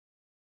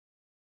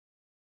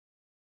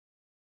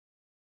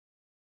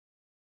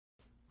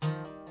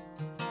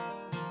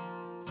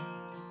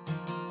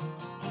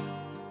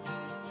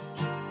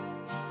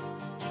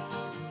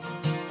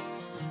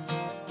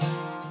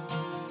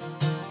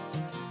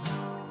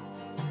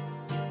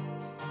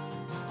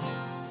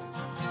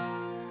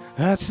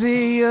I'd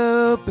stay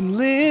up and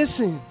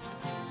listen.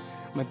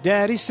 My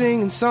daddy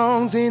singing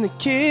songs in the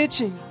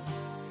kitchen.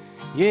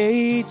 Yeah,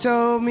 he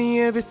taught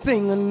me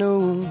everything I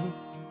know.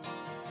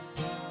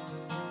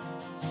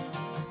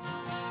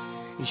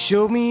 He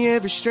showed me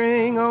every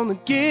string on the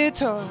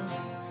guitar,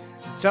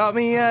 taught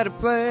me how to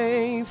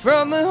play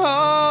from the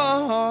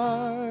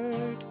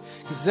heart,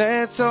 'cause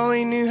that's all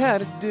he knew how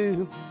to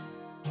do.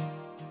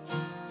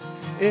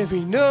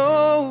 Every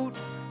note,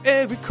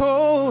 every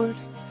chord,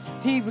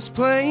 he was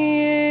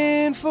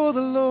playing for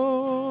the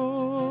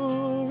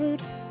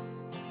Lord.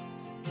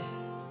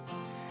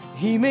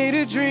 He made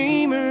a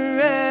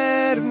dreamer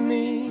out of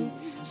me,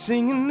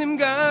 singing them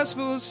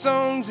gospel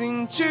songs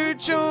in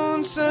church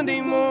on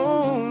Sunday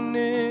morning.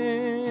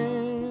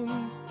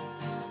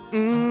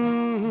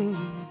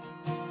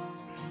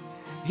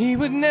 He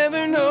would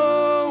never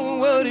know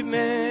what it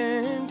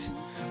meant,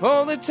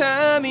 all the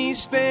time he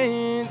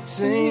spent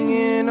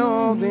singing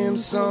all them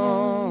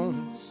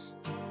songs.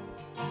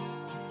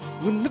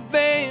 When the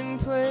band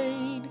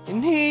played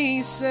and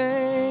he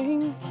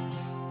sang,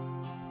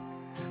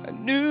 I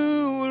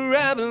knew where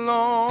I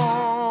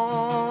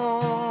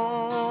belonged.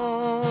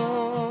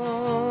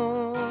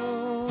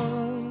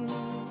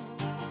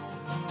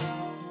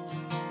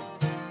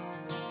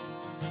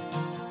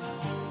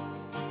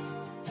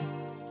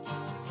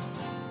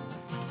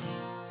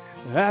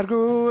 I'd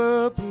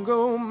grow up and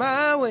go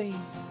my way,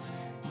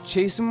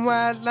 chasing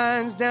white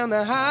lines down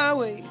the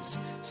highways.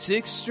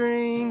 6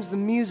 strings, the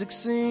music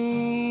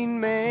scene,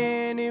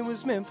 man, it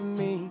was meant for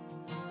me.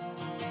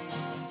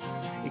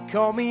 He'd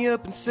call me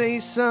up and say,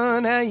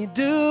 son, how you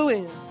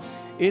doing?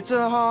 It's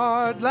a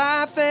hard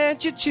life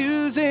that you're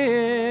choosing,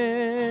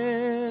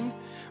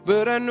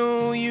 but I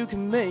know you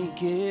can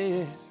make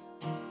it.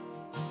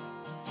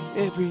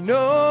 Every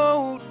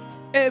note,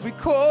 every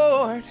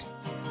chord,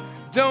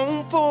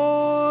 don't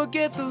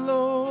forget the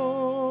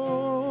Lord.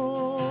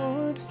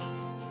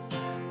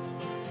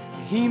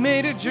 He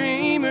made a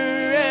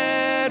dreamer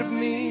out of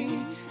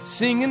me,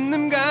 singing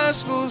them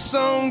gospel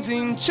songs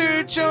in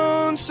church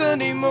on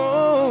Sunday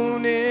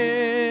morning.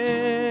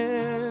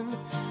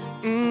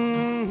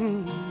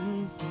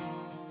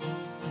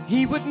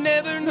 He would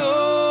never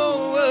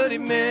know what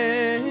it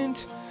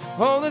meant,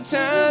 all the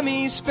time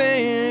he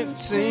spent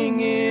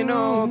singing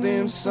all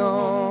them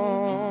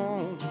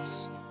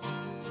songs.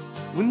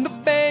 When the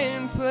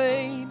band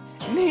played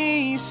and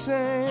he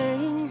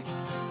sang,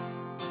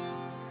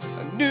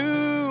 I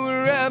knew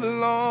where I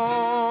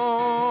belonged.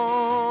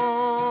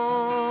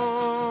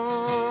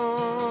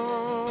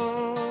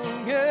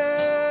 Yeah.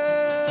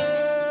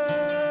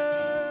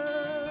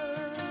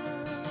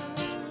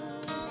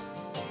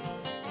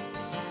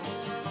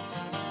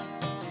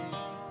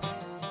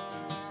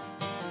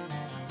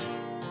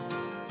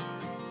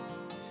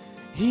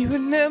 He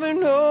would never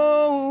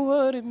know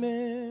what it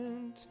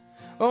meant,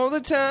 all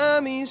the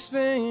time he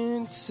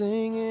spent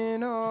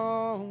singing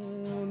all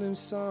them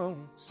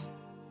songs.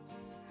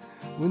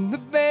 When the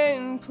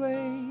band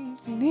played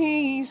and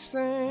he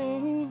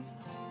sang,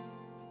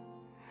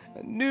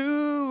 I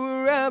knew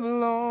where I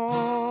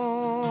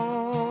belonged.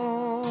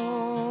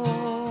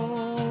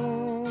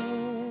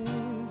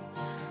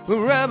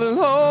 Where I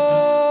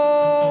belong.